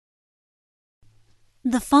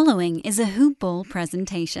The following is a Hoop Ball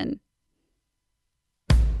presentation.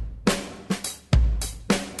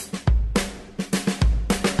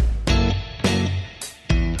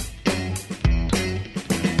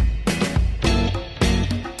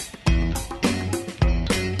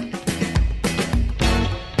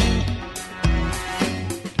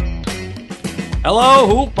 Hello,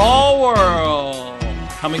 Hoop Ball World!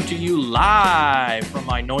 Coming to you live from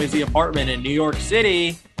my noisy apartment in New York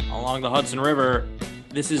City along the Hudson River.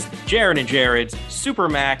 This is Jared and Jared's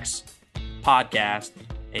Supermax podcast,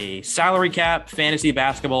 a salary cap fantasy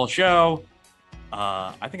basketball show.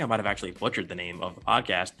 I think I might have actually butchered the name of the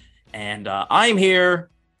podcast. And I'm here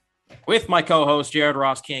with my co-host, Jared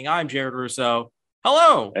Ross King. I'm Jared Russo.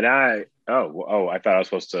 Hello! And I thought I was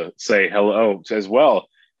supposed to say hello as well.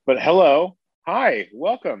 But hello. Hi,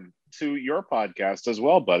 welcome to your podcast as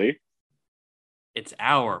well, buddy. It's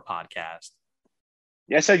our podcast.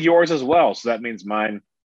 Yeah, I said yours as well, so that means mine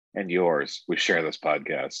and yours. We share this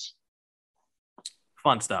podcast.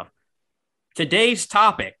 Fun stuff. Today's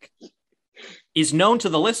topic is known to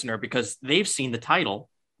the listener because they've seen the title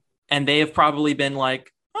and they have probably been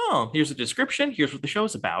like, oh, here's a description. Here's what the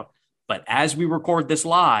show's about. But as we record this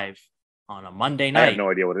live on a Monday night, I have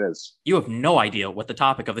no idea what it is. You have no idea what the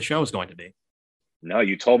topic of the show is going to be. No,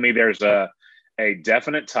 you told me there's a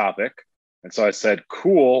definite topic. And so I said,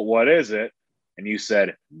 cool, what is it? And you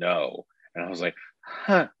said, no. And I was like,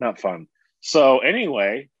 not fun. So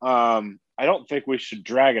anyway, I don't think we should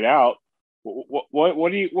drag it out.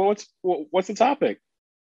 What's the topic?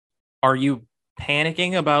 Are you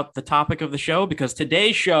panicking about the topic of the show? Because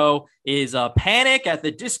today's show is a Panic at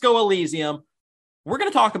the Disco Elysium. We're going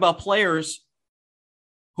to talk about players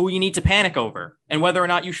who you need to panic over and whether or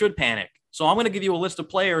not you should panic. So I'm going to give you a list of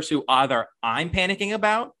players who either I'm panicking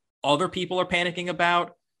about, other people are panicking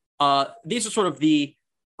about. These are sort of the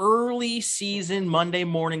early season Monday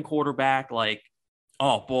morning quarterback. Like,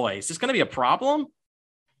 oh boy, is this going to be a problem?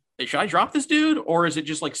 Should I drop this dude? Or is it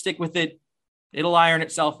just like stick with it? It'll iron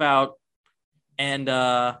itself out. And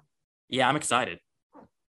yeah, I'm excited.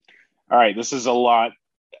 All right, this is a lot.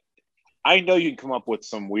 I know you can come up with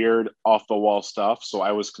some weird off the wall stuff. So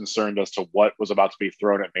I was concerned as to what was about to be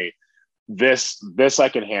thrown at me. This I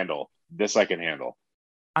can handle.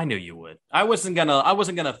 I knew you would. I wasn't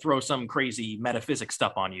gonna throw some crazy metaphysics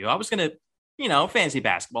stuff on you. I was gonna, fantasy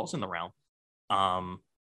basketball's in the realm.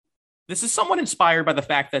 This is somewhat inspired by the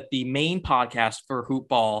fact that the main podcast for Hoop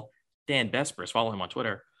Ball, Dan Bespris, follow him on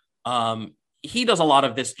Twitter. He does a lot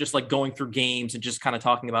of this, just like going through games and just kind of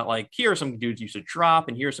talking about like, here are some dudes you should drop,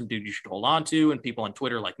 and here are some dudes you should hold on to. And people on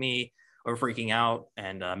Twitter like me are freaking out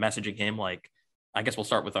and messaging him like, I guess we'll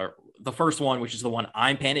start with the first one, which is the one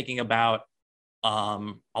I'm panicking about.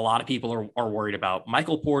 A lot of people are worried about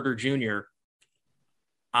Michael Porter Jr.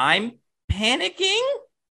 I'm panicking.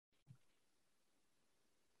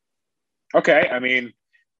 Okay. I mean,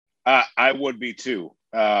 I would be too,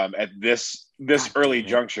 at this early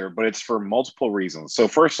juncture, but it's for multiple reasons. So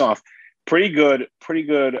first off, pretty good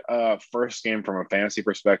first game from a fantasy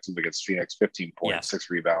perspective against Phoenix, 15 points, yes. 6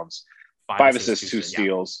 rebounds, 5 assists, 2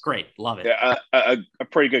 steals. Yeah. Great. Love it. A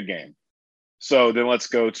pretty good game. So then let's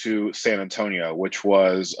go to San Antonio, which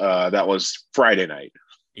was that was Friday night.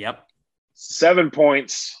 Yep. 7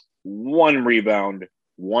 points, 1 rebound,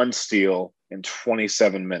 1 steal in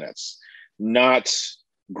 27 minutes. Not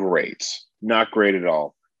great. Not great at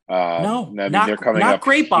all. They're coming up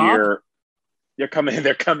great, Bob. They're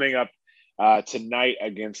coming up tonight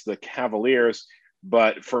against the Cavaliers.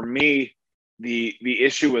 But for me, the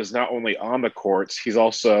issue is not only on the courts. He's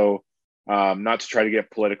also, not to try to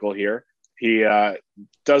get political here, he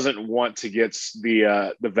doesn't want to get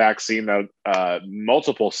the vaccine that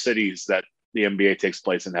multiple cities that the NBA takes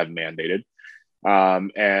place in have mandated.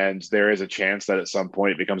 And there is a chance that at some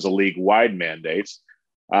point it becomes a league-wide mandate.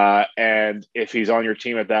 And if he's on your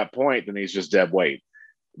team at that point, then he's just dead weight.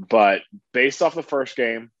 But based off the first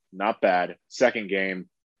game, not bad. Second game,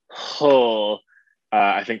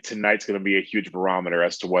 I think tonight's going to be a huge barometer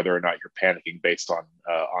as to whether or not you're panicking based on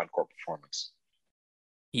on-court performance.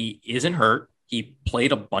 He isn't hurt. He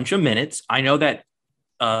played a bunch of minutes. I know that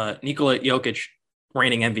Nikola Jokic,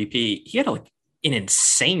 reigning MVP, he had an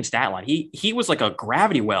insane stat line. He was like a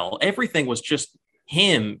gravity well. Everything was just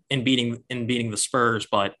him in beating the Spurs.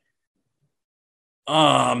 But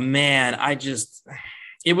oh man,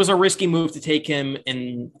 it was a risky move to take him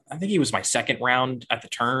in. I think he was my second round at the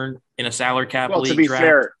turn in a salary cap league. To be draft.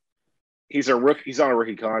 fair, he's on a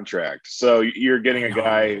rookie contract, so you're getting a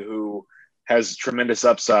guy who has tremendous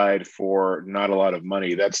upside for not a lot of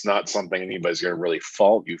money. That's not something anybody's going to really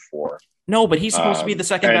fault you for. No, but he's supposed to be the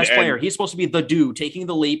second best player. He's supposed to be the dude taking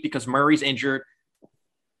the leap because Murray's injured.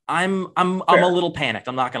 I'm a Fair. little panicked.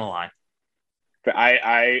 I'm not gonna lie.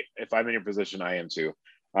 If I'm in your position, I am too.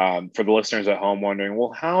 For the listeners at home wondering,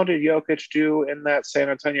 well, how did Jokic do in that San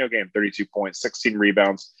Antonio game? 32 points, 16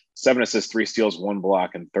 rebounds, 7 assists, 3 steals, 1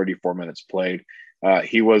 block, and 34 minutes played.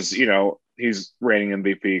 He was, he's reigning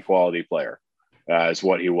MVP quality player, is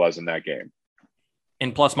what he was in that game.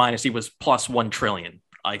 In plus minus, he was plus 1 trillion.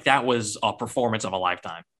 Like that was a performance of a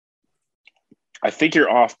lifetime. I think you're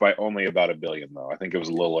off by only about $1 billion, though. I think it was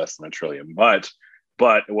a little less than $1 trillion, but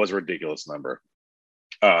it was a ridiculous number.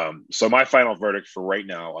 So my final verdict for right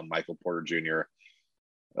now on Michael Porter Jr.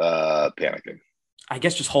 Panicking. I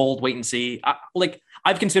guess just hold, wait and see.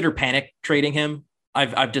 I've considered panic trading him.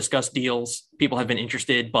 I've discussed deals. People have been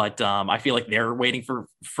interested, but I feel like they're waiting for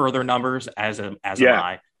further numbers. As am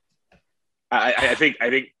I. I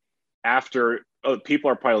think after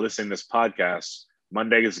people are probably listening to this podcast,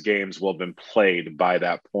 Monday's games will have been played by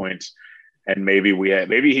that point. And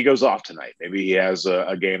maybe he goes off tonight. Maybe he has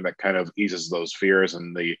a game that kind of eases those fears,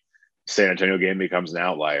 and the San Antonio game becomes an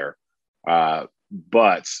outlier.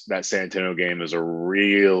 But that San Antonio game is a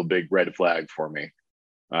real big red flag for me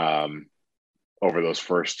over those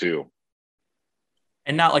first two.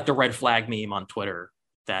 And not like the red flag meme on Twitter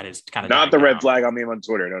that is kind of not the red flag on meme on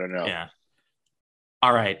Twitter. No. Yeah.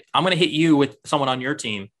 All right. I'm going to hit you with someone on your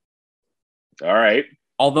team. All right.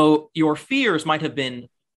 Although your fears might have been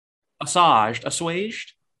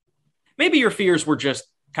assuaged. Maybe your fears were just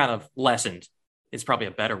kind of lessened. It's probably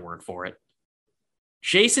a better word for it.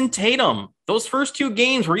 Jason Tatum, those first 2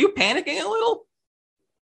 games, were you panicking a little?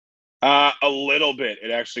 A little bit. It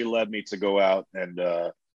actually led me to go out and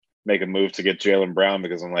make a move to get Jaylen Brown,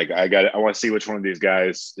 because I'm like, I want to see which one of these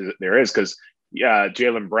guys there is, because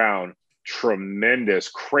Jaylen Brown, tremendous,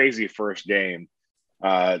 crazy first game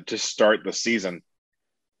to start the season.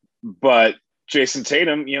 But Jason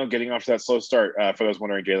Tatum, getting off to that slow start. For those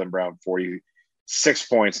wondering, Jaylen Brown, 46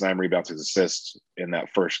 points, 9 rebounds, 6 assists in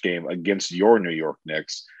that first game against your New York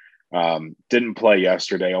Knicks. Didn't play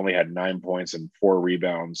yesterday, only had 9 points and 4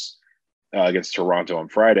 rebounds against Toronto on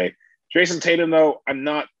Friday. Jason Tatum, though, I'm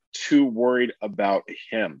not too worried about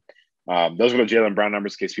him. Those were the Jaylen Brown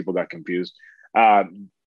numbers in case people got confused.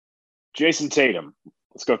 Jason Tatum,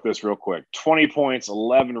 let's go through this real quick. 20 points,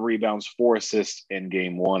 11 rebounds, 4 assists in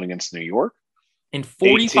game 1 against New York. In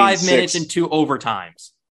 45 minutes and 2 overtimes.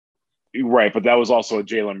 Right, but that was also a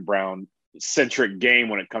Jaylen Brown-centric game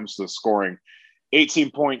when it comes to the scoring.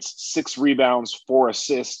 18 points, 6 rebounds, 4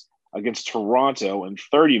 assists against Toronto in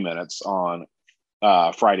 30 minutes on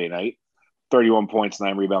Friday night. 31 points,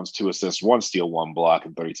 9 rebounds, 2 assists, 1 steal, 1 block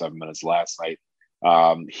in 37 minutes last night.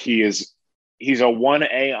 He's a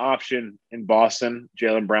 1A option in Boston,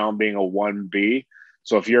 Jaylen Brown being a 1B.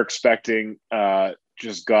 So if you're expecting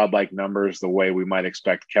just godlike numbers the way we might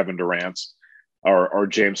expect Kevin Durant's or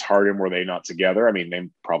James Harden, were they not together? I mean, they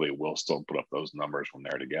probably will still put up those numbers when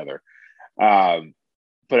they're together.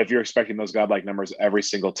 But if you're expecting those godlike numbers every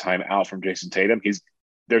single time out from Jason Tatum,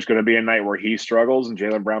 there's going to be a night where he struggles and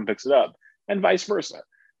Jaylen Brown picks it up, and vice versa.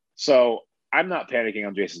 So I'm not panicking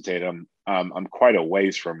on Jason Tatum. I'm quite a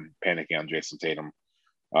ways from panicking on Jason Tatum.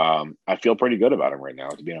 I feel pretty good about him right now,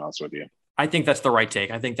 to be honest with you. I think that's the right take.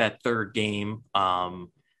 I think that third game, I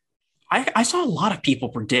saw a lot of people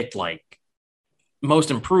predict like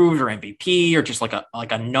most improved or MVP or just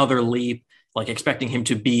like another leap, like expecting him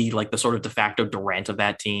to be like the sort of de facto Durant of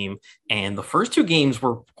that team. And the first 2 games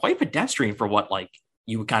were quite pedestrian for what like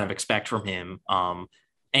you would kind of expect from him. And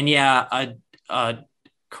yeah,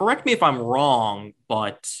 correct me if I'm wrong,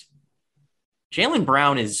 but Jaylen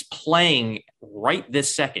Brown is playing right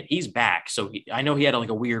this second. He's back. So I know he had like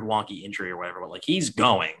a weird wonky injury or whatever, but like he's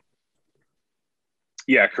going.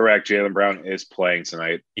 Yeah, correct. Jaylen Brown is playing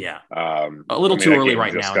tonight. Yeah. A little too early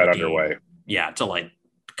right now. Just got underway. Yeah, to like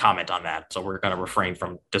comment on that. So we're going to refrain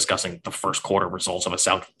from discussing the first quarter results of a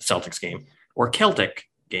Celtics game or Celtic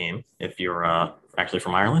game if you're actually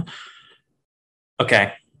from Ireland.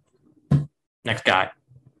 Okay. Next guy.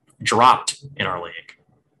 Dropped in our league.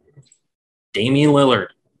 Damian Lillard.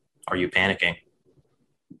 Are you panicking?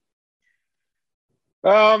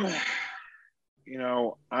 I'm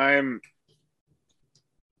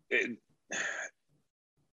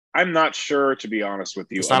not sure, to be honest with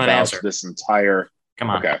you, it's not about an answer. This entire. Come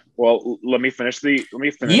on. Okay. Well, let me finish.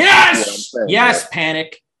 Yes. Yes.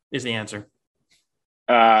 Panic is the answer.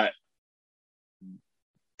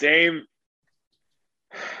 Dame.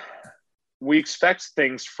 We expect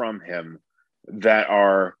things from him that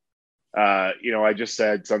are, I just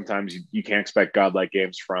said sometimes you can't expect godlike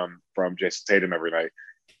games from Jason Tatum every night.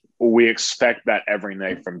 We expect that every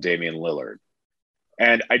night from Damian Lillard.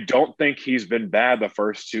 And I don't think he's been bad the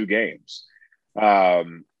first 2 games.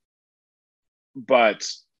 But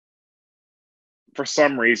for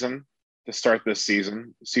some reason, to start this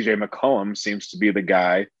season, CJ McCollum seems to be the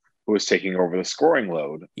guy who is taking over the scoring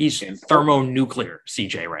load. He's thermonuclear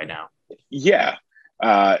CJ right now. Yeah.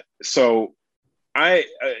 So I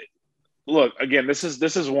look again. This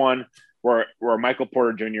is one where Michael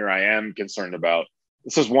Porter Jr. I am concerned about.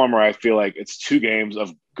 This is one where I feel like it's 2 games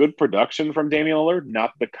of good production from Damian Lillard,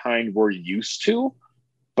 not the kind we're used to,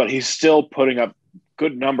 but he's still putting up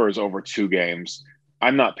good numbers over 2 games.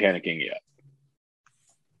 I'm not panicking yet.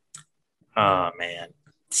 Oh, man.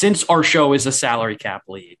 Since our show is a salary cap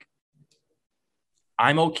league,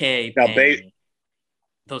 I'm okay paying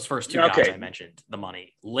those first 2 guys I mentioned the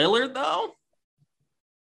money. Lillard, though?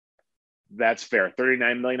 That's fair.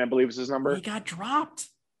 $39 million, I believe, is his number. He got dropped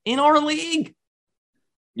in our league.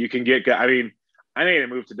 You can get – I mean, I made a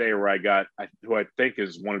move today where I got who I think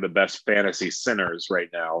is one of the best fantasy centers right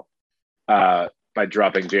now by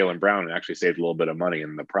dropping Jaylen Brown, and actually saved a little bit of money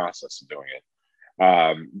in the process of doing it.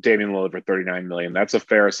 Damian Lillard for $39 million. That's a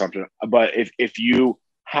fair assumption. But if you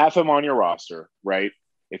have him on your roster, right,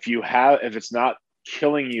 if it's not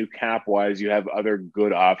killing you cap-wise, you have other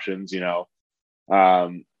good options,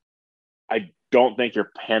 I don't think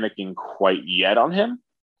you're panicking quite yet on him.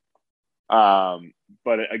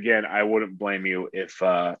 But again, I wouldn't blame you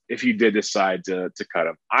if you did decide to cut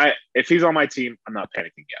him. If he's on my team, I'm not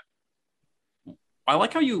panicking yet. I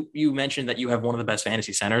like how you mentioned that you have one of the best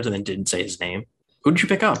fantasy centers and then didn't say his name. Who did you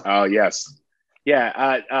pick up? Oh, yes.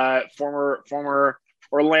 Yeah. Former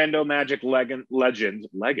Orlando Magic legend.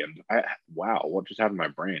 Wow. What just happened to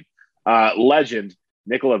my brain? Legend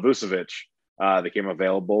Nikola Vucevic became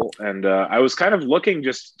available. And I was kind of looking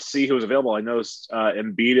just to see who was available. I noticed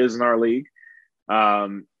Embiid is in our league.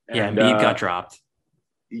 Embiid got dropped.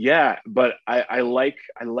 Yeah, but I like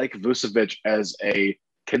Vucevic as a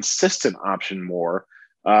consistent option more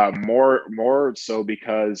so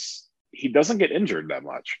because he doesn't get injured that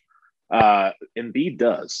much. Embiid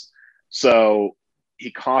does. So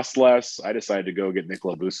he costs less. I decided to go get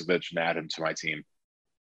Nikola Vucevic and add him to my team.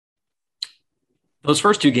 Those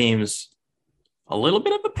first 2 games, a little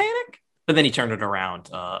bit of a panic, but then he turned it around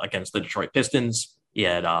against the Detroit Pistons. He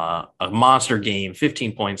had a monster game,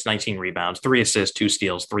 15 points, 19 rebounds, 3 assists, 2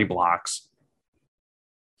 steals, 3 blocks.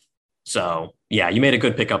 So, yeah, you made a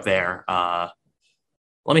good pickup there.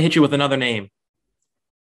 Let me hit you with another name.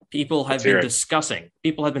 People have been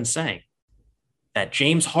saying that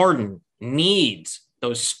James Harden needs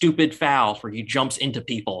those stupid fouls where he jumps into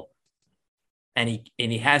people. And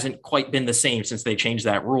he hasn't quite been the same since they changed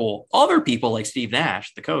that rule. Other people like Steve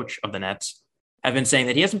Nash, the coach of the Nets, have been saying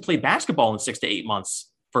that he hasn't played basketball in 6 to 8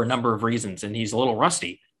 months for a number of reasons, and he's a little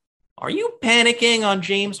rusty. Are you panicking on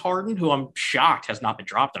James Harden, who I'm shocked has not been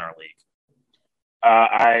dropped in our league?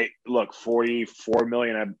 I look, $44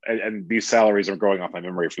 million, and these salaries are going off my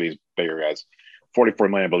memory for these bigger guys. $44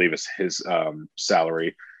 million, I believe, is his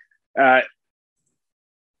salary. I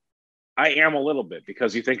am a little bit,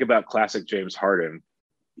 because you think about classic James Harden,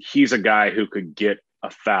 he's a guy who could get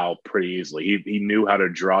a foul pretty easily. He knew how to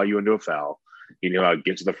draw you into a foul. He knew how to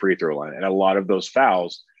get to the free throw line. And a lot of those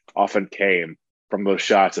fouls often came from those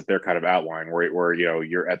shots that they're kind of outlining where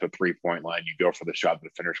you're at the 3-point line, you go for the shot,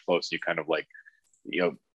 but finish close. You kind of like,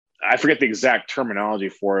 I forget the exact terminology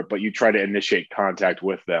for it, but you try to initiate contact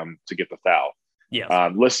with them to get the foul. Yes.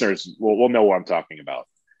 Listeners will know what I'm talking about.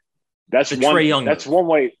 That's one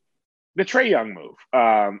way. The Trae Young move.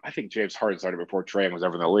 I think James Harden started before Trae Young was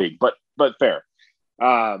ever in the league, but fair.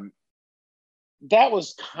 That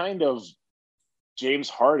was kind of James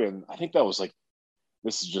Harden. I think that was like,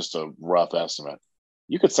 this is just a rough estimate.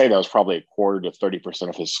 You could say that was probably a quarter to 30%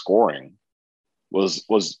 of his scoring was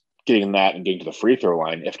getting that and getting to the free throw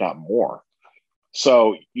line, if not more.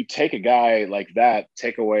 So you take a guy like that,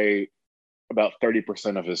 take away about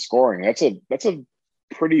 30% of his scoring. That's a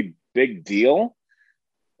pretty big deal.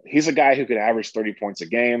 He's a guy who could average 30 points a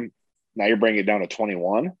game. Now you're bringing it down to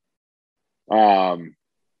 21. I'm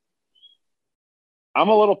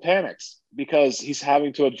a little panicked because he's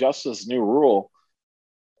having to adjust to this new rule.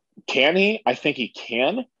 Can he? I think he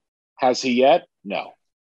can. Has he yet? No.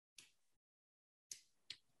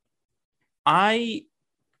 I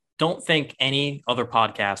don't think any other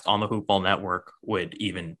podcast on the Hoop Ball Network would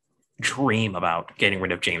even dream about getting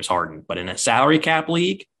rid of James Harden. But in a salary cap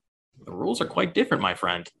league, the rules are quite different, my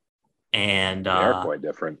friend. And they're quite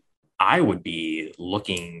different. I would be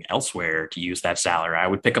looking elsewhere to use that salary. I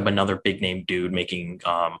would pick up another big name dude making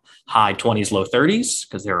high 20s, low 30s,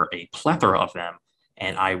 because there are a plethora of them.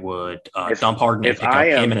 And I would dump Harden and pick up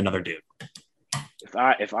him and another dude.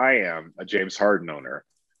 If I am a James Harden owner,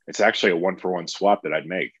 it's actually a 1-for-1 swap that I'd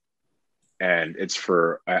make. and it's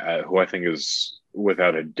for who I think is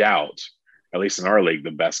without a doubt, at least in our league,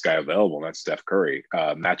 the best guy available, and that's Steph Curry.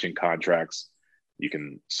 Matching contracts. You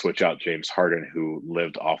can switch out James Harden, who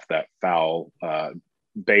lived off that foul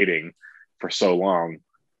baiting for so long,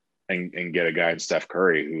 and get a guy in Steph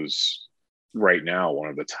Curry, who's right now one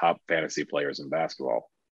of the top fantasy players in basketball.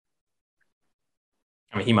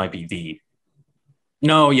 I mean, he might be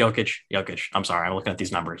no, Jokic. I'm sorry, I'm looking at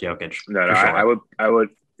these numbers. Jokic. No, sure. I would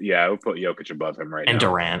put Jokic above him right and now.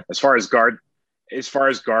 Durant. As far as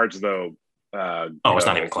guards though, it's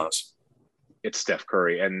not even close. It's Steph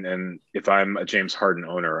Curry, and if I'm a James Harden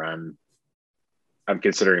owner, I'm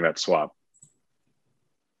considering that swap.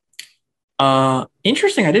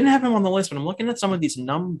 Interesting. I didn't have him on the list, but I'm looking at some of these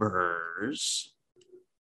numbers.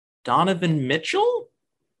 Donovan Mitchell.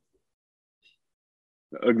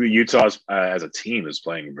 Utah as a team is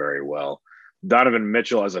playing very well. Donovan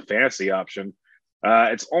Mitchell as a fantasy option.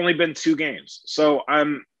 It's only been 2 games, so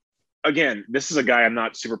this is a guy I'm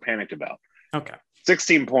not super panicked about. Okay,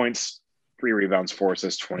 16 points, 3 rebounds, 4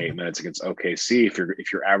 assists, 28 minutes against OKC.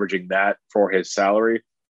 If you're averaging that for his salary,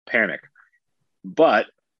 panic. But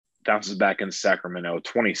bounces back in Sacramento,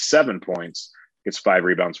 27 points, gets 5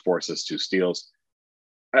 rebounds, 4 assists, 2 steals.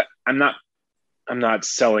 I'm not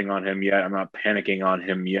selling on him yet. I'm not panicking on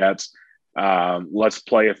him yet. Let's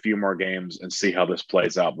play a few more games and see how this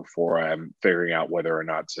plays out before I'm figuring out whether or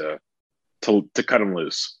not to cut him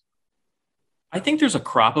loose. I think there's a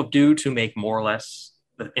crop of dudes who make more or less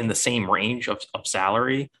in the same range of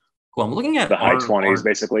salary. Who I'm looking at the high 20s,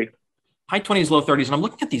 basically. High 20s, low 30s. And I'm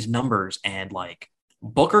looking at these numbers and like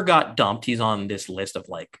Booker got dumped. He's on this list of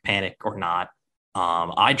like panic or not.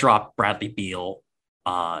 I dropped Bradley Beal.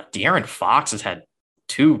 De'Aaron Fox has had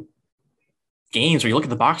 2 games where you look at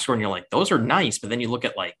the box score and you're like, those are nice. But then you look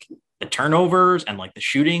at like the turnovers and like the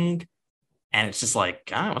shooting, and it's just like,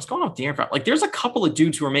 God, what's going on with De'Aaron Fox? Like, there's a couple of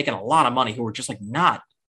dudes who are making a lot of money who are just like not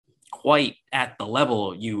quite at the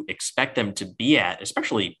level you expect them to be at,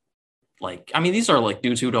 especially like, I mean, these are like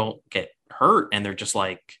dudes who don't get hurt and they're just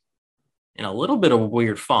like in a little bit of a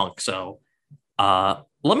weird funk. So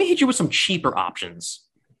let me hit you with some cheaper options.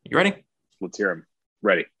 You ready? Let's hear them.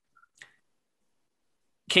 Ready.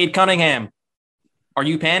 Cade Cunningham. Are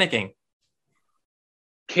you panicking?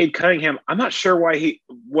 Cade Cunningham, I'm not sure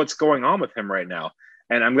what's going on with him right now.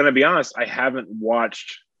 And I'm going to be honest, I haven't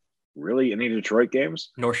watched really any Detroit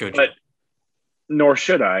games. Nor should you. Nor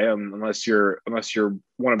should I, unless you're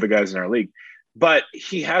one of the guys in our league. But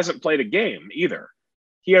he hasn't played a game either.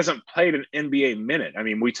 He hasn't played an NBA minute. I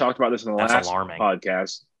mean, we talked about this in the last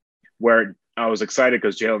podcast where I was excited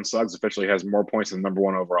because Jalen Suggs officially has more points than the number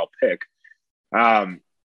 1 overall pick.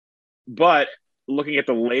 But looking at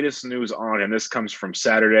the latest news on, and this comes from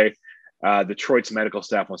Saturday, Detroit's medical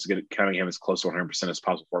staff wants to get Cunningham as close to 100% as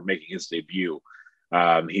possible for making his debut.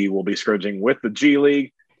 He will be scrimmaging with the G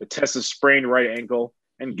League to test his sprained right ankle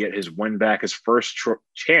and get his win back. His first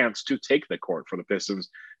chance to take the court for the Pistons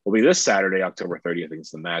will be this Saturday, October 30th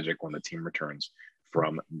against the Magic when the team returns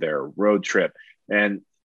from their road trip. And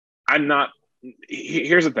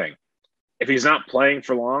here's the thing. If he's not playing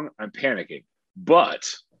for long, I'm panicking. But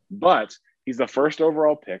he's the first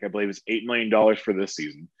overall pick. I believe it's $8 million for this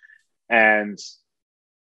season. And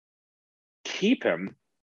keep him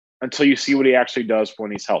until you see what he actually does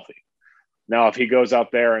when he's healthy. Now, if he goes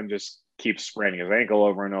out there and just keeps spraining his ankle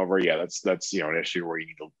over and over, yeah, that's an issue where you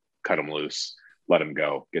need to cut him loose, let him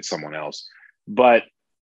go, get someone else. But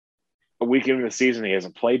a week into the season, he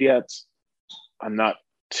hasn't played yet. I'm not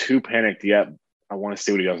too panicked yet. I want to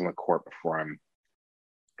see what he does on the court before I'm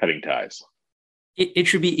cutting ties. It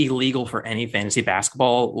should be illegal for any fantasy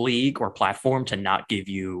basketball league or platform to not give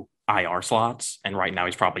you IR slots. And right now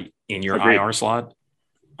he's probably in your Agreed. IR slot.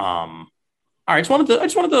 All right. I just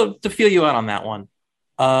wanted to feel you out on that one.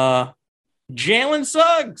 Jalen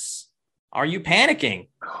Suggs, are you panicking?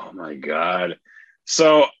 Oh my God.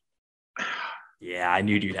 So yeah, I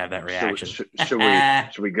knew you'd have that reaction.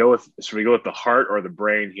 Should we go with the heart or the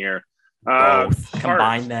brain here? Both.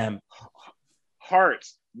 Combine them. Heart.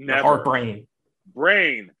 Never. Heart,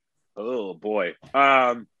 brain. Oh boy.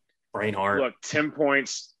 Brain heart. Look, 10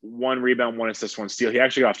 points, 1 rebound, 1 assist, 1 steal. He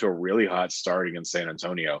actually got off to a really hot start against San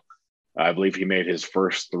Antonio. I believe he made his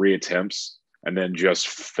first 3 attempts and then just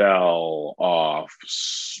fell off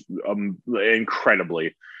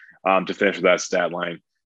incredibly to finish with that stat line.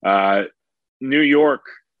 New York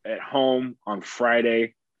at home on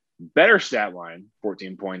Friday. Better stat line,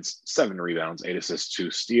 14 points, 7 rebounds, 8 assists,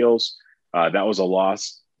 2 steals. That was a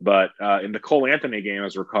loss. But in the Cole Anthony game,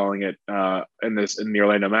 as we're calling it in the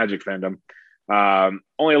Orlando Magic fandom,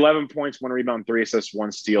 only 11 points, 1 rebound, 3 assists,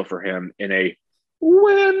 1 steal for him in a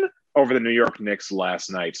win over the New York Knicks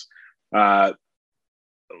last night.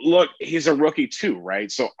 Look, he's a rookie too,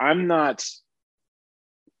 right? So I'm not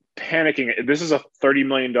panicking. This is a $30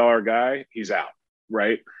 million guy. He's out,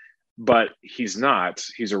 right? But he's not.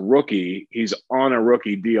 He's a rookie. He's on a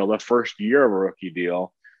rookie deal, the first year of a rookie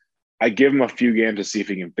deal. I give him a few games to see if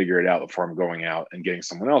he can figure it out before I'm going out and getting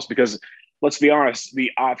someone else. Because let's be honest,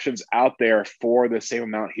 the options out there for the same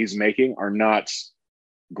amount he's making are not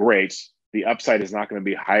great. The upside is not going to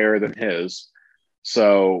be higher than his.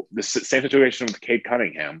 So the same situation with Cade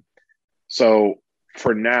Cunningham. So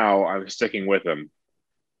for now, I'm sticking with him,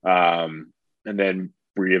 and then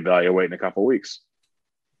reevaluate in a couple of weeks.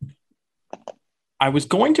 I was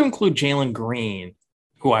going to include Jalen Green,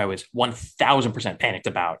 who I was 1,000% panicked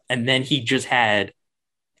about. And then he just had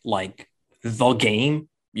like the game.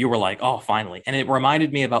 You were like, oh, finally. And it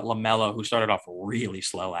reminded me about LaMelo, who started off really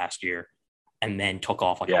slow last year and then took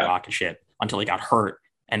off like a rocket ship until he got hurt.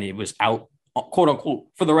 And he was out, quote unquote,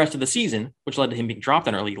 for the rest of the season, which led to him being dropped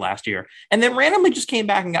in our league last year. And then randomly just came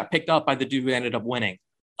back and got picked up by the dude who ended up winning.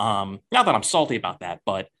 Not that I'm salty about that,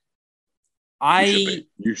 but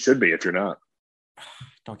You should be if you're not.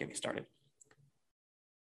 Don't get me started.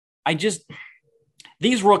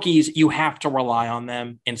 These rookies, you have to rely on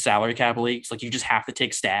them in salary cap leagues. Like, you just have to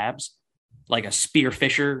take stabs, like a Spear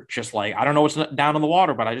Fisher, just like, I don't know what's down in the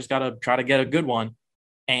water, but I just got to try to get a good one.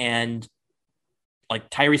 And like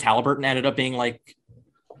Tyrese Halliburton ended up being like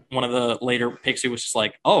one of the later picks who was just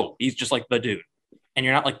like, oh, he's just like the dude. And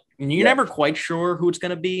you're not like, you're never quite sure who it's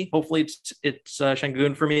going to be. Hopefully it's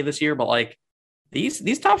Şengün for me this year. But like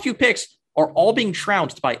these top few picks are all being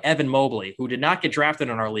trounced by Evan Mobley, who did not get drafted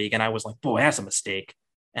in our league. And I was like, boy, that's a mistake.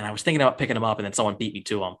 And I was thinking about picking him up, and then someone beat me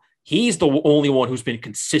to him. He's the only one who's been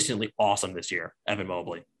consistently awesome this year, Evan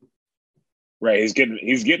Mobley. Right. He's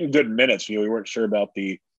getting good minutes. We weren't sure about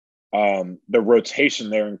the rotation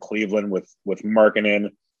there in Cleveland with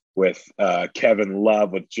Markkanen, with Kevin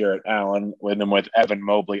Love, with Jarrett Allen, and then with Evan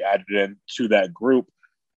Mobley added in to that group.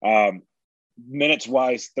 Minutes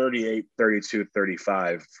wise, 38, 32,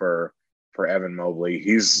 35 for Evan Mobley.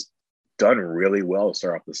 He's done really well to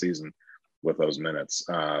start off the season with those minutes.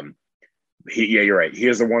 You're right. He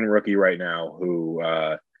is the one rookie right now who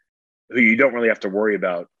you don't really have to worry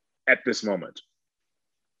about at this moment.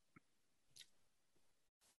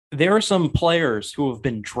 There are some players who have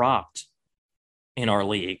been dropped in our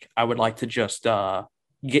league. I would like to just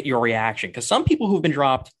get your reaction, because some people who've been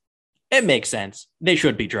dropped, it makes sense. They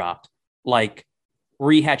should be dropped. Like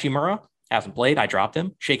Rui Hachimura hasn't played. I dropped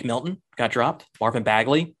him. Shake Milton got dropped. Marvin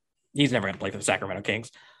Bagley, he's never going to play for the Sacramento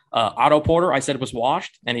Kings. Otto Porter, I said was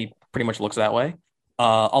washed, and he pretty much looks that way.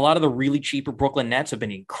 A lot of the really cheaper Brooklyn Nets have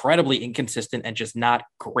been incredibly inconsistent and just not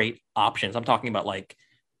great options. I'm talking about like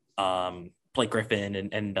Blake Griffin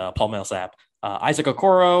and Paul Millsap. Isaac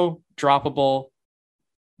Okoro, droppable.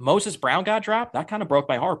 Moses Brown got dropped. That kind of broke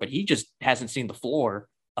my heart, but he just hasn't seen the floor.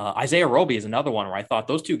 Isaiah Roby is another one where I thought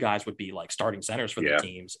those two guys would be like starting centers for the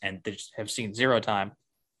teams, and they just have seen zero time.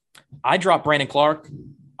 I dropped Brandon Clark.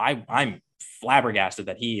 I'm flabbergasted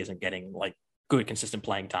that he isn't getting like good, consistent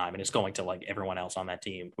playing time, and it's going to like everyone else on that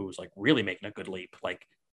team who's like really making a good leap. Like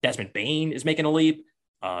Desmond Bane is making a leap.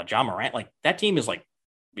 John Morant, like that team is like,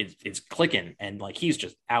 it's clicking, and like he's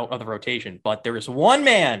just out of the rotation. But there is one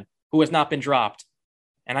man who has not been dropped,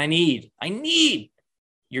 and I need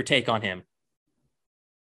your take on him.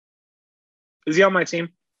 Is he on my team?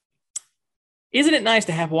 Isn't it nice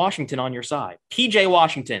to have Washington on your side? PJ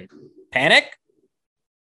Washington. Panic?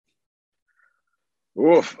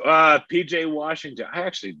 Oof. PJ Washington. I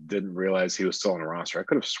actually didn't realize he was still on the roster. I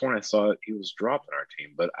could have sworn I saw he was dropped on our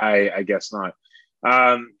team, but I guess not.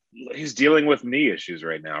 He's dealing with knee issues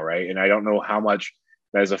right now, right? And I don't know how much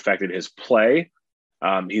that has affected his play.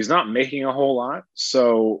 He's not making a whole lot.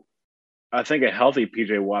 So I think a healthy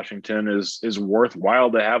PJ Washington is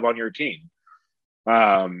worthwhile to have on your team.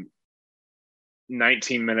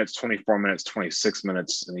 19 minutes, 24 minutes, 26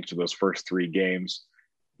 minutes in each of those first three games.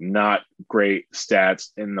 Not great stats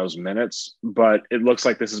in those minutes, but it looks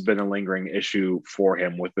like this has been a lingering issue for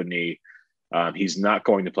him with the knee. He's not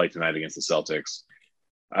going to play tonight against the Celtics.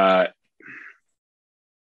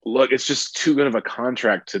 Look, it's just too good of a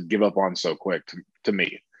contract to give up on so quick to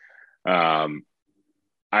me.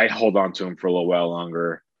 I'd hold on to him for a little while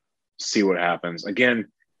longer, see what happens. Again,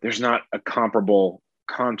 there's not a comparable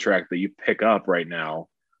contract that you pick up right now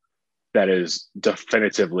that is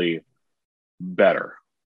definitively better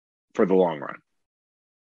for the long run.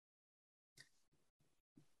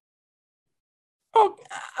 Oh,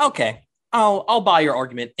 okay. I'll buy your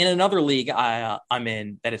argument. In another league I'm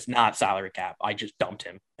in that is not salary cap, I just dumped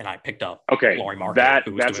him and I picked up Okay, Laurie Market,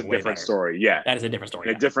 who was that's a doing way different better. story. Yeah, That is a different story.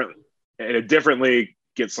 in a different league,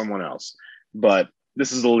 get someone else. But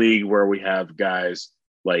this is a league where we have guys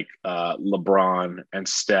like LeBron and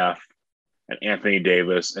Steph and Anthony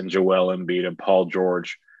Davis and Joel Embiid and Paul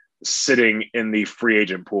George sitting in the free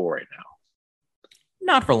agent pool right now.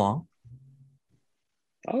 Not for long.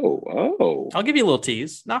 Oh. I'll give you a little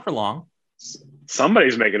tease. Not for long.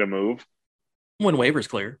 Somebody's making a move. When waivers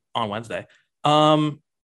clear on Wednesday.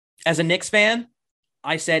 As a Knicks fan,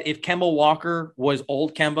 I said if Kemba Walker was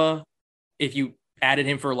old Kemba, if you added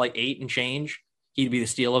him for like 8 and change, he'd be the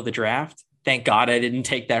steal of the draft. Thank God I didn't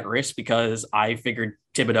take that risk because I figured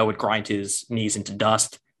Thibodeau would grind his knees into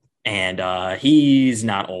dust. And he's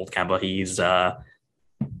not old Kemba. He's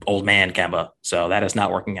old man Kemba. So that is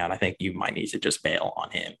not working out. I think you might need to just bail on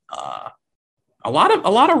him. A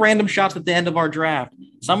lot of random shots at the end of our draft.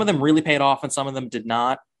 Some of them really paid off and some of them did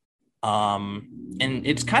not. And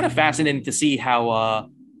it's kind of fascinating to see how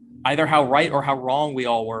either how right or how wrong we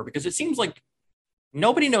all were, because it seems like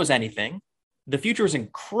nobody knows anything. The future is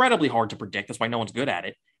incredibly hard to predict. That's why no one's good at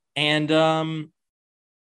it. And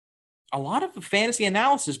a lot of the fantasy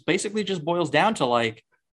analysis basically just boils down to like,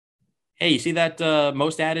 hey, you see that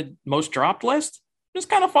most added, most dropped list? Just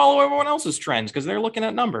kind of follow everyone else's trends because they're looking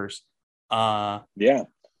at numbers. Yeah.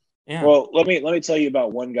 Well, let me tell you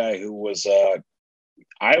about one guy who was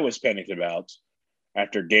I was panicked about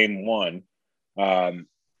after game one. And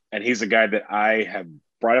he's a guy that I have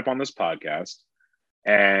brought up on this podcast.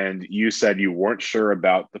 And you said you weren't sure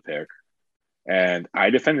about the pick. And I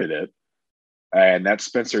defended it. And that's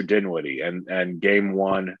Spencer Dinwiddie. And game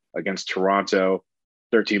one against Toronto,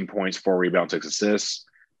 13 points, 4 rebounds, 6 assists.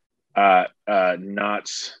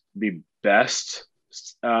 Not the best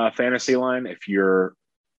fantasy line if you're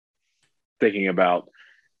thinking about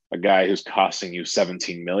a guy who's costing you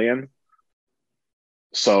 17 million.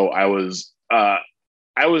 So I was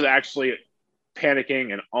actually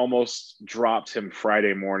panicking and almost dropped him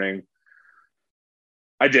Friday morning.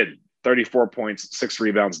 I did 34 points, 6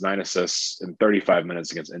 rebounds, 9 assists in 35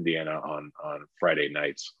 minutes against Indiana on Friday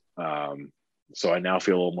nights. So I now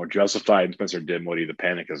feel a little more justified in Spencer Dinwiddie. The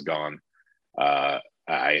panic is gone. I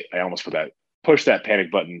almost pushed that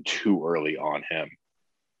panic button too early on him.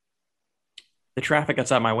 The traffic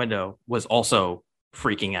outside my window was also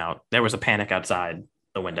freaking out. There was a panic outside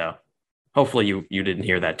the window. Hopefully you didn't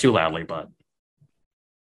hear that too loudly, but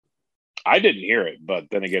I didn't hear it. But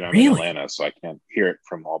then again, I'm really? in Atlanta, so I can't hear it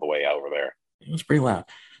from all the way over there. It was pretty loud.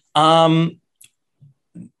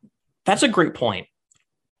 That's a great point.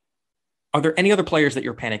 Are there any other players that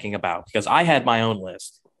you're panicking about? Because I had my own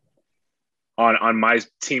list. On my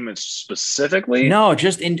team specifically? No,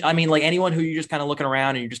 like anyone who you're just kind of looking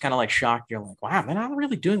around and you're just kind of like shocked. You're like, wow, they're not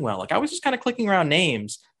really doing well. Like I was just kind of clicking around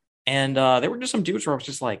names and there were just some dudes where I was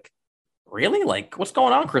just like, really? Like what's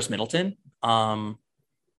going on, Chris Middleton? But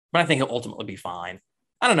I think he'll ultimately be fine.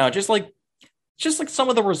 I don't know. Just like some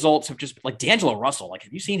of the results have just like D'Angelo Russell. Like,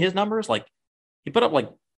 have you seen his numbers? Like he put up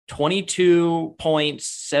like 22 points,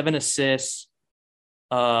 7 assists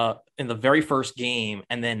in the very first game.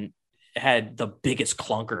 And then had the biggest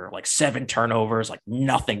clunker, like 7 turnovers, like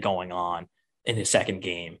nothing going on in his second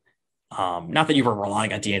game. Not that you were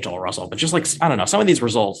relying on D'Angelo Russell, but just like, I don't know, some of these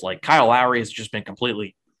results, like Kyle Lowry has just been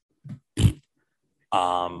completely,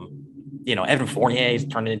 Evan Fournier has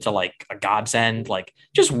turned into like a godsend, like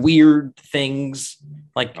just weird things.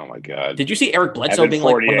 Like, oh my God. Did you see Eric Bledsoe being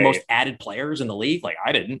like one of the most added players in the league? Like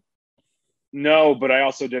I didn't. No, but I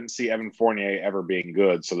also didn't see Evan Fournier ever being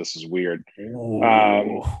good, so this is weird. I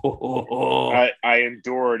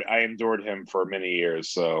endured him for many years,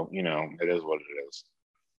 so it is what it is.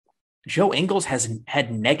 Joe Ingles has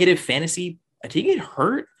had negative fantasy. Did he get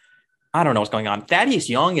hurt? I don't know what's going on. Thaddeus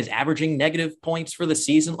Young is averaging negative points for the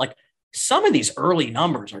season. Like some of these early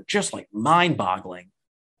numbers are just like mind-boggling.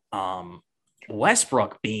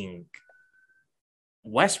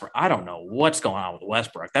 Westbrook, I don't know what's going on with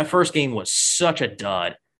Westbrook. That first game was such a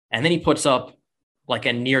dud. And then he puts up like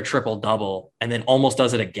a near triple double and then almost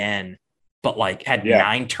does it again, but like had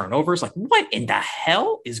 9 turnovers. Like what in the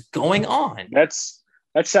hell is going on? That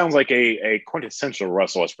sounds like a quintessential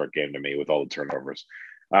Russell Westbrook game to me with all the turnovers.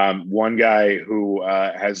 One guy who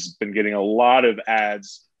has been getting a lot of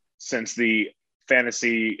ads since the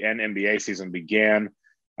fantasy and NBA season began.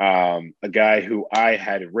 A guy who I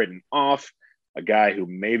had written off, a guy who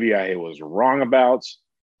maybe I was wrong about,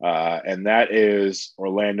 and that is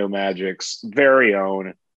Orlando Magic's very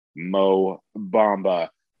own Mo Bamba.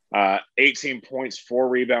 18 points, 4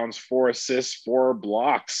 rebounds, 4 assists, 4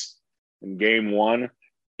 blocks in game one.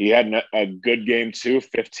 He had a good game too,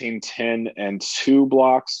 15, 10, and 2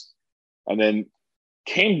 blocks. And then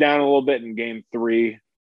came down a little bit in game 3,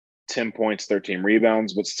 10 points, 13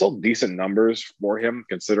 rebounds, but still decent numbers for him,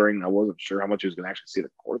 considering I wasn't sure how much he was going to actually see the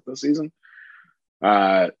court this season.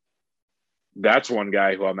 That's one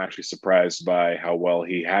guy who I'm actually surprised by how well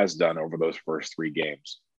he has done over those first 3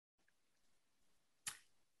 games.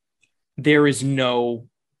 There is no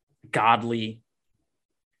godly,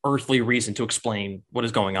 earthly reason to explain what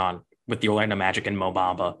is going on with the Orlando Magic and Mo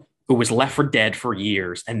Bamba, who was left for dead for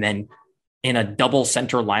years, and then in a double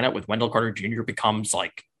center lineup with Wendell Carter Jr. becomes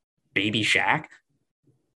like baby Shaq.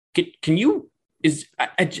 Can you?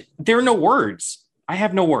 There are no words. I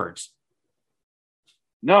have no words.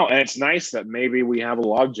 No, and it's nice that maybe we have a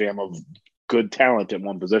logjam of good talent at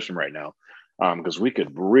one position right now, because we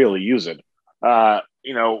could really use it.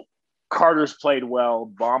 Carter's played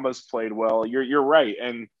well, Bamba's played well. You're right,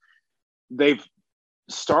 and they've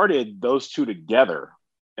started those two together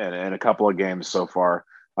in a couple of games so far.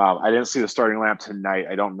 I didn't see the starting lineup tonight.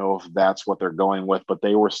 I don't know if that's what they're going with, but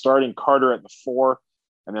they were starting Carter at the 4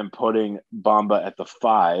 and then putting Bamba at the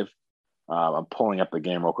 5. I'm pulling up the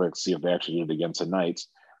game real quick to see if they actually did it again tonight.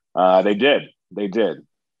 They did.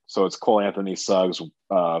 So it's Cole Anthony, Suggs,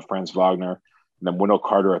 Franz Wagner, and then Wendell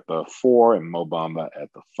Carter at the 4 and Mo Bamba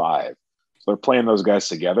at the 5. So they're playing those guys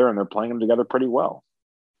together, and they're playing them together pretty well.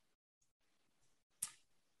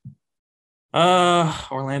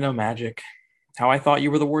 Orlando Magic. How I thought you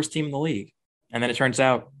were the worst team in the league. And then it turns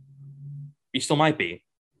out you still might be,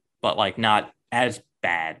 but like not as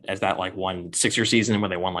bad as that like 1 6-year season where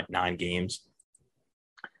they won like 9 games.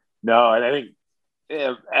 No, and I think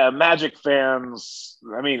Magic fans,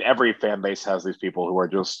 I mean, every fan base has these people who are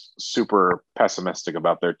just super pessimistic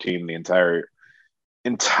about their team the entire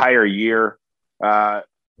year.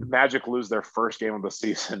 Magic lose their first game of the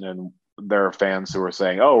season, and there are fans who are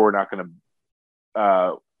saying, "Oh, we're not going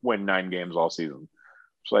to win 9 games all season."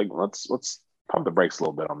 It's like let's pump the brakes a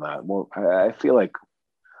little bit on that. Well, I feel like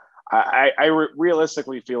I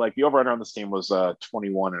realistically feel like the over under on this team was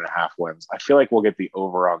 21.5 wins. I feel like we'll get the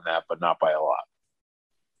over on that, but not by a lot.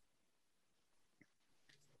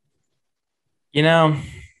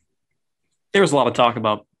 There was a lot of talk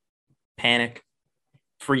about panic,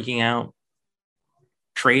 freaking out,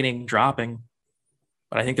 trading, dropping.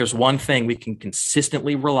 But I think there's one thing we can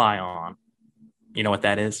consistently rely on. You know what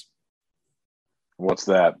that is? What's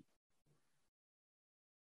that?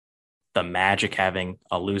 The Magic having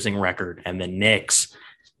a losing record and the Knicks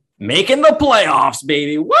making the playoffs,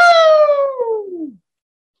 baby. Woo!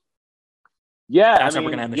 Yeah, that's how we're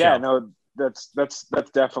gonna end the show. No, that's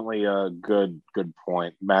definitely a good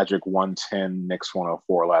point. Magic 110, Knicks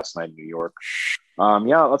 104 last night in New York.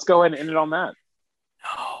 Let's go ahead and end it on that.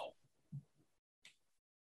 No.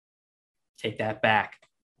 Take that back.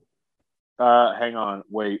 Hang on,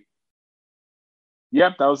 wait.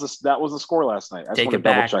 Yep, that was the score last night. I just want to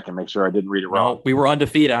double check and make sure I didn't read it wrong. No, we were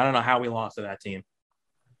undefeated. I don't know how we lost to that team.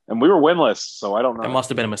 And we were winless, so I don't know. It must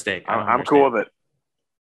have been a mistake. I'm cool with it.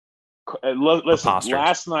 Listen,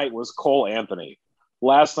 last night was Cole Anthony.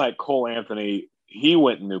 Last night, Cole Anthony, he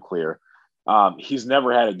went nuclear. He's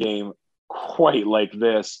never had a game quite like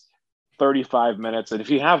this. 35 minutes. And if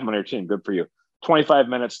you have him on your team, good for you. 25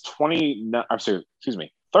 minutes,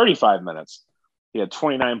 35 minutes. He had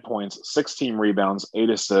 29 points, 16 rebounds, 8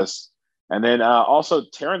 assists. And then also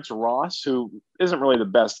Terrence Ross, who isn't really the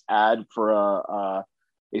best ad for a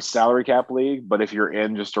salary cap league, but if you're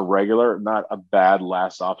in just a regular, not a bad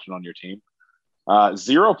last option on your team.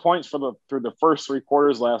 0 points through the first 3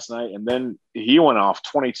 quarters last night, and then he went off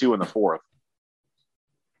 22 in the 4th.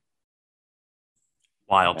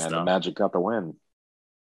 Wild stuff. And the Magic got the win.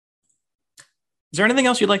 Is there anything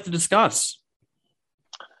else you'd like to discuss?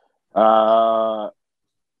 I'm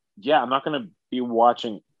not going to be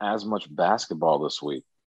watching as much basketball this week.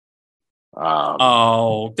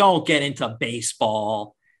 Don't get into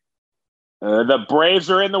baseball. The Braves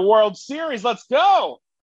are in the World Series. Let's go.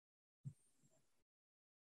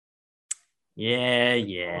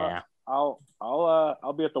 Yeah. I'll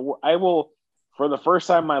be at I will, for the first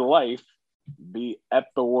time in my life, be at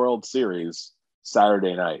the World Series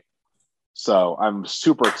Saturday night. So I'm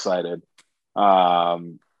super excited.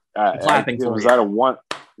 I'm clapping for was you. That a one?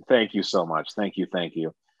 Thank you so much. Thank you.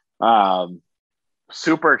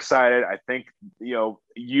 Super excited. I think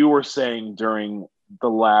you were saying during the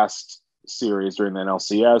last series during the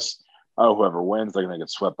NLCS, whoever wins, they're going to get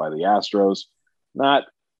swept by the Astros. Not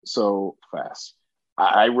so fast.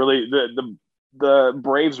 I really the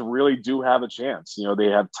Braves really do have a chance. They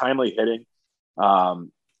have timely hitting.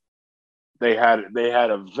 They had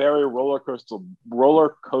a very roller coaster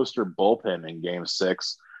bullpen in Game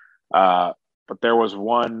 6. But there was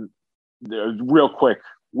one real quick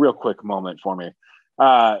moment for me.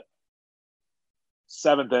 7th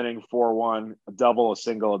inning, 4-1, a double, a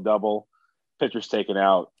single, a double. Pitcher's taken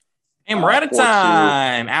out. And we're out of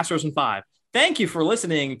time. Astros in 5. Thank you for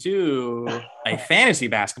listening to a fantasy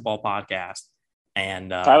basketball podcast. And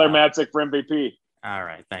Tyler Matzik for MVP. All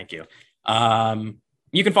right, thank you.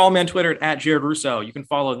 You can follow me on Twitter at Jared Russo. You can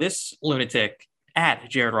follow this lunatic at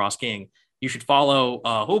Jared Ross King. You should follow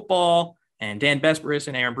Hoopball and Dan Besbris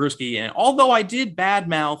and Aaron Brewski. And although I did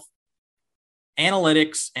badmouth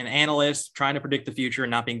analytics and analysts trying to predict the future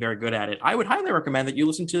and not being very good at it, I would highly recommend that you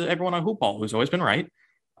listen to everyone on Hoopball, who's always been right,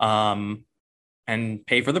 and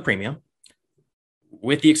pay for the premium.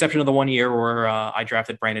 With the exception of the 1 year where I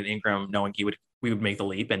drafted Brandon Ingram knowing we would make the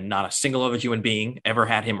leap, and not a single other human being ever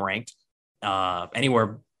had him ranked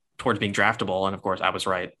anywhere towards being draftable. And of course, I was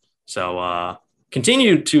right. So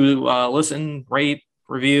continue to listen, rate,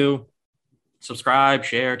 review, subscribe,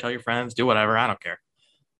 share, tell your friends, do whatever. I don't care.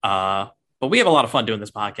 But we have a lot of fun doing this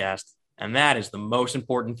podcast, and that is the most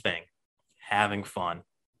important thing: having fun.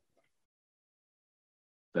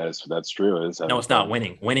 That's true. No, it's not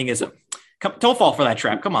winning. Winning is don't fall for that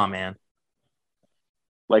trap. Come on, man.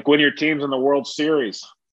 Like when your team's in the World Series.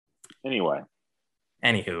 Anyway.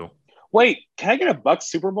 Anywho. Wait, can I get a Bucks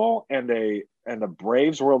Super Bowl and a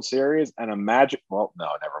Braves World Series and a Magic? Well, no,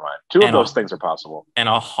 never mind. Two of those things are possible. And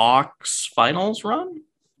a Hawks finals run?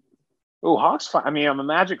 Oh, Hawks! I mean, I'm a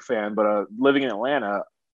Magic fan, but living in Atlanta,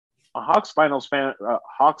 a Hawks finals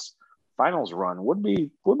run would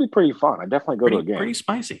be pretty fun. I definitely go to a game. Pretty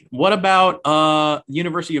spicy. What about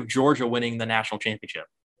University of Georgia winning the national championship?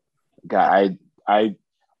 Guy, I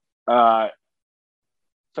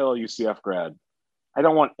fellow UCF grad. I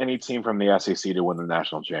don't want any team from the SEC to win the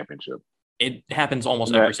national championship. It happens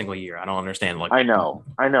almost every single year. I don't understand. Like, I know,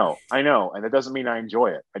 and it doesn't mean I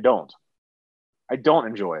enjoy it. I don't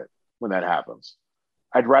enjoy it when that happens.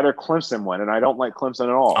 I'd rather Clemson win, and I don't like Clemson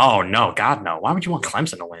at all. Oh no, God no! Why would you want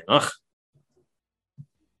Clemson to win? Ugh.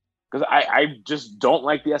 Because I just don't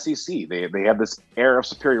like the SEC. They have this air of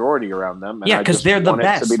superiority around them. And yeah, because they're the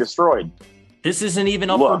best. To be destroyed. This isn't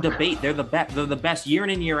even up for debate. They're the best. They're the best year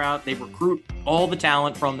in and year out. They recruit all the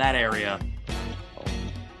talent from that area.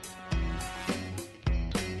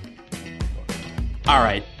 All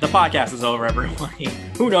right, the podcast is over, everybody.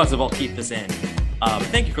 Who knows if I'll keep this in?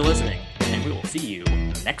 Thank you for listening, and we will see you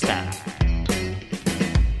next time.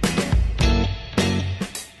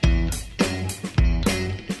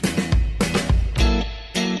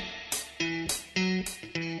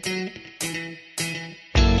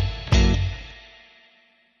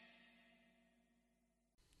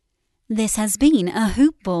 This has been a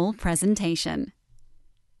Hoop Ball presentation.